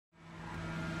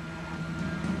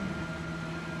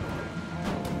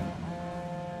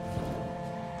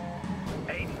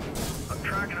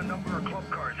club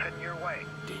cars heading your way.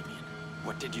 Damien,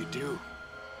 what did you do?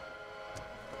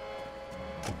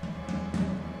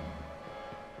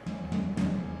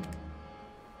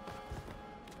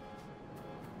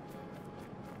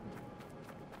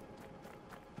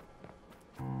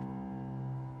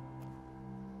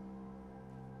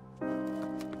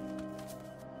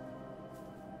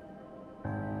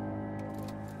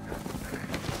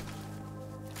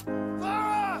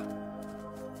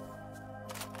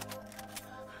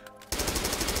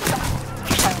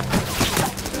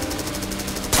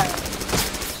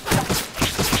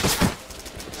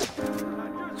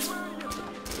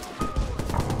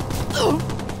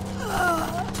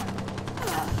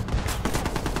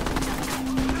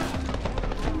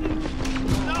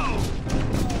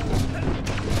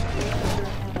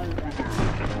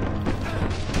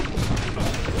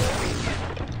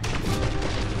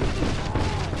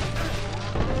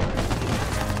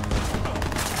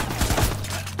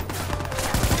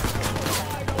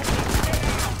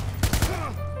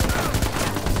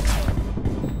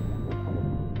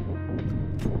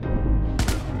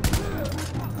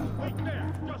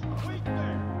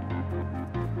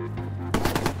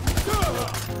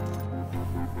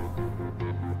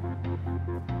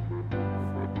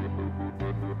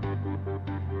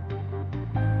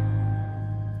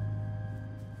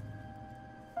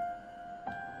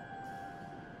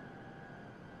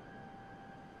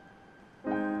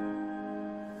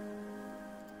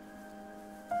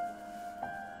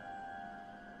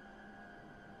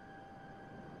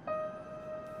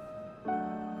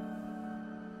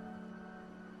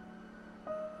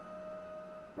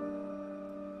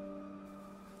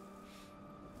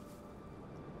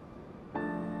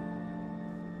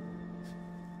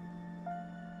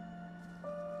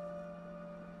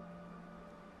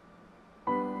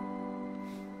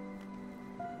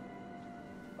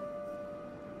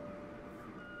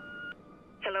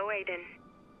 Hello, Aiden.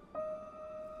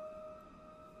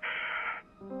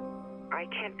 I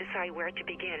can't decide where to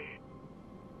begin.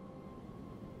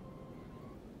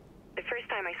 The first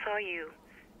time I saw you,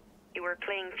 you were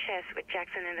playing chess with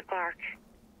Jackson in the park.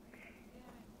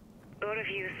 Both of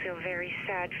you still very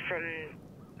sad from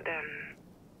the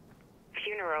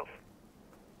funeral.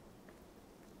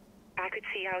 I could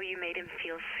see how you made him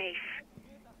feel safe.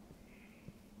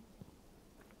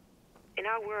 In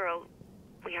our world,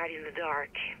 we hide in the dark,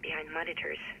 behind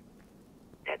monitors.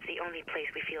 That's the only place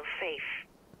we feel safe.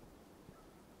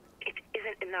 It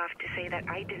isn't enough to say that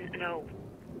I didn't know.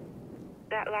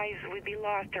 That lives would be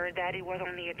lost or that it was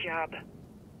only a job.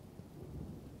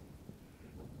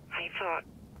 I thought,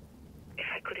 if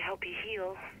I could help you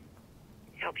heal,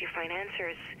 help you find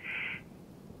answers,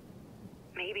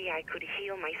 maybe I could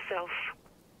heal myself.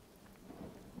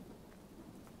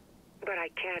 But I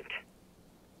can't.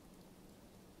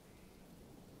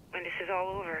 When this is all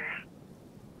over,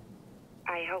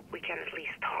 I hope we can at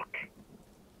least talk.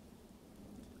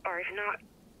 Or if not,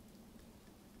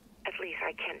 at least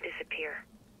I can't disappear.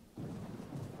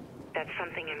 That's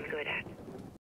something I'm good at.